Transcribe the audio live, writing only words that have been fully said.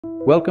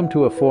Welcome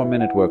to a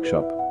 4-minute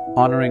workshop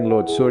honoring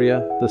Lord Surya,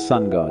 the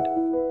Sun God.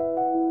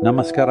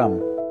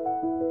 Namaskaram.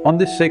 On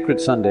this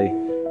sacred Sunday,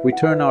 we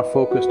turn our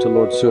focus to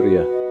Lord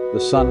Surya, the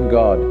Sun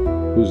God,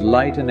 whose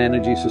light and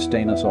energy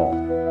sustain us all.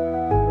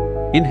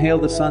 Inhale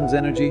the sun's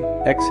energy,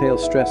 exhale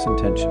stress and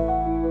tension.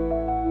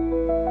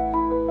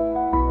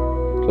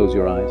 Close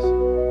your eyes,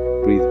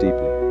 breathe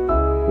deeply.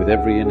 With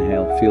every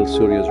inhale, feel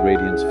Surya's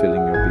radiance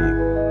filling your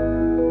being.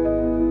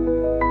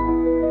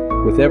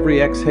 With every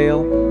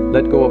exhale,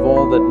 let go of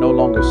all that no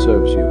longer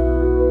serves you.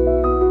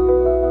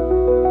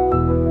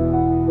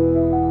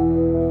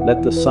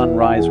 Let the sun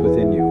rise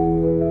within you.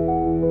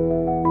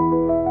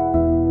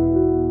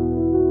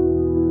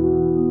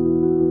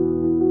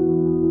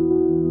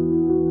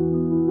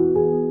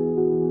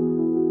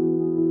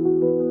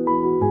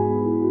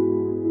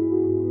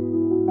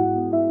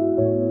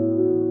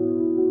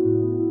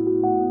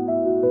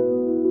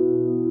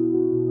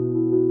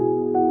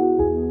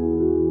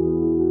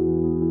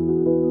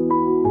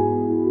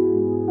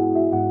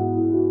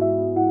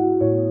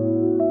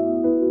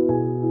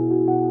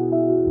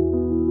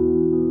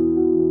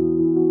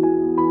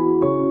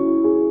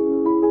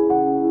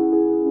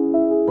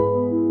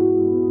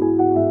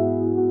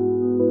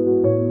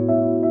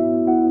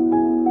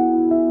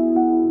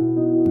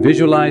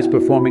 Visualize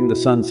performing the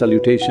Sun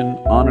Salutation,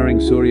 honoring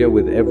Surya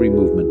with every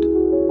movement.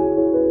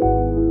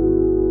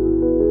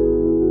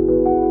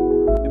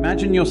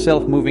 Imagine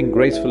yourself moving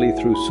gracefully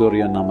through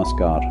Surya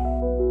Namaskar.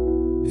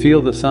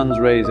 Feel the sun's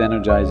rays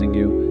energizing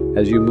you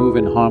as you move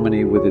in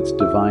harmony with its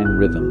divine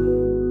rhythm.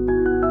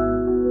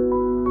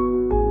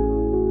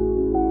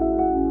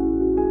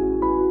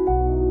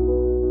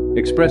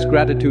 Express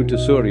gratitude to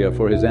Surya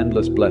for his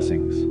endless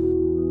blessings.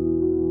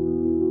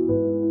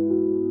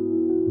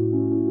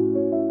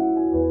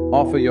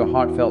 Offer your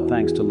heartfelt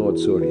thanks to Lord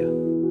Surya.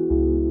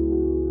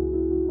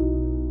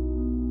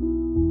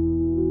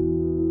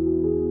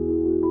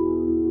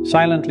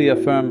 Silently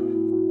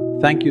affirm,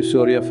 "Thank you,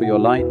 Surya, for your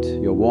light,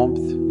 your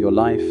warmth, your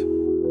life."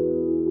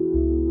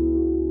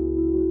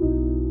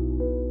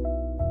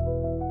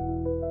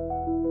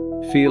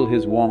 Feel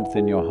his warmth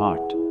in your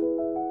heart.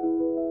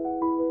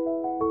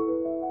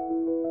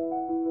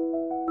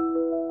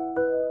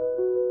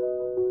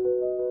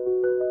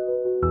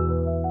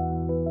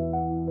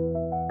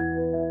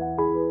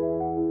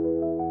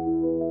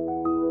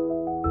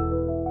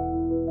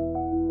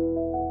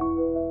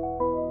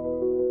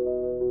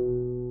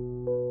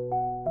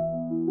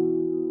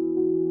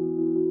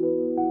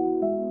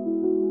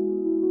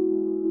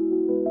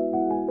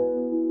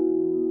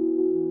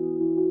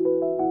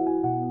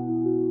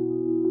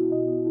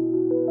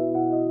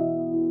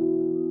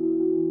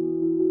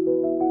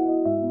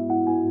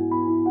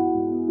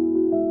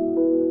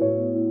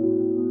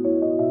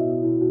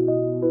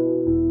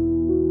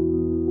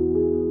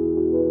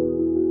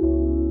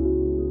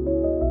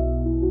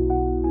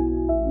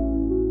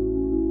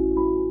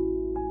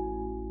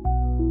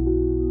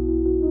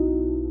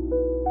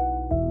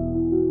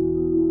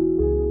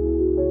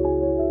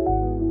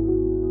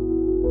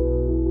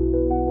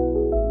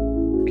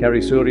 Carry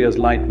Surya's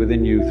light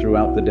within you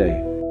throughout the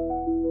day.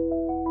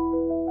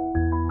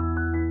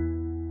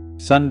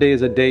 Sunday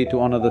is a day to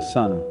honor the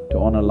sun, to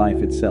honor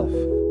life itself.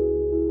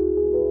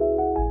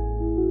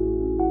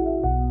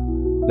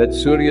 Let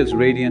Surya's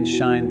radiance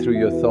shine through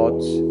your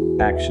thoughts,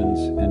 actions,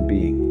 and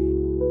being.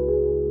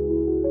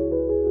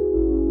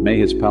 May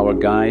his power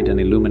guide and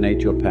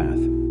illuminate your path.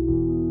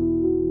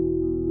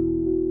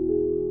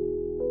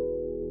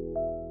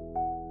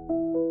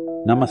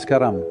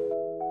 Namaskaram.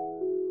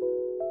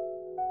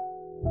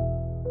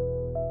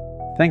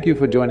 Thank you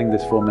for joining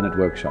this 4-minute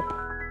workshop.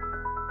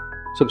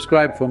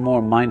 Subscribe for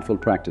more mindful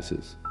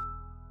practices.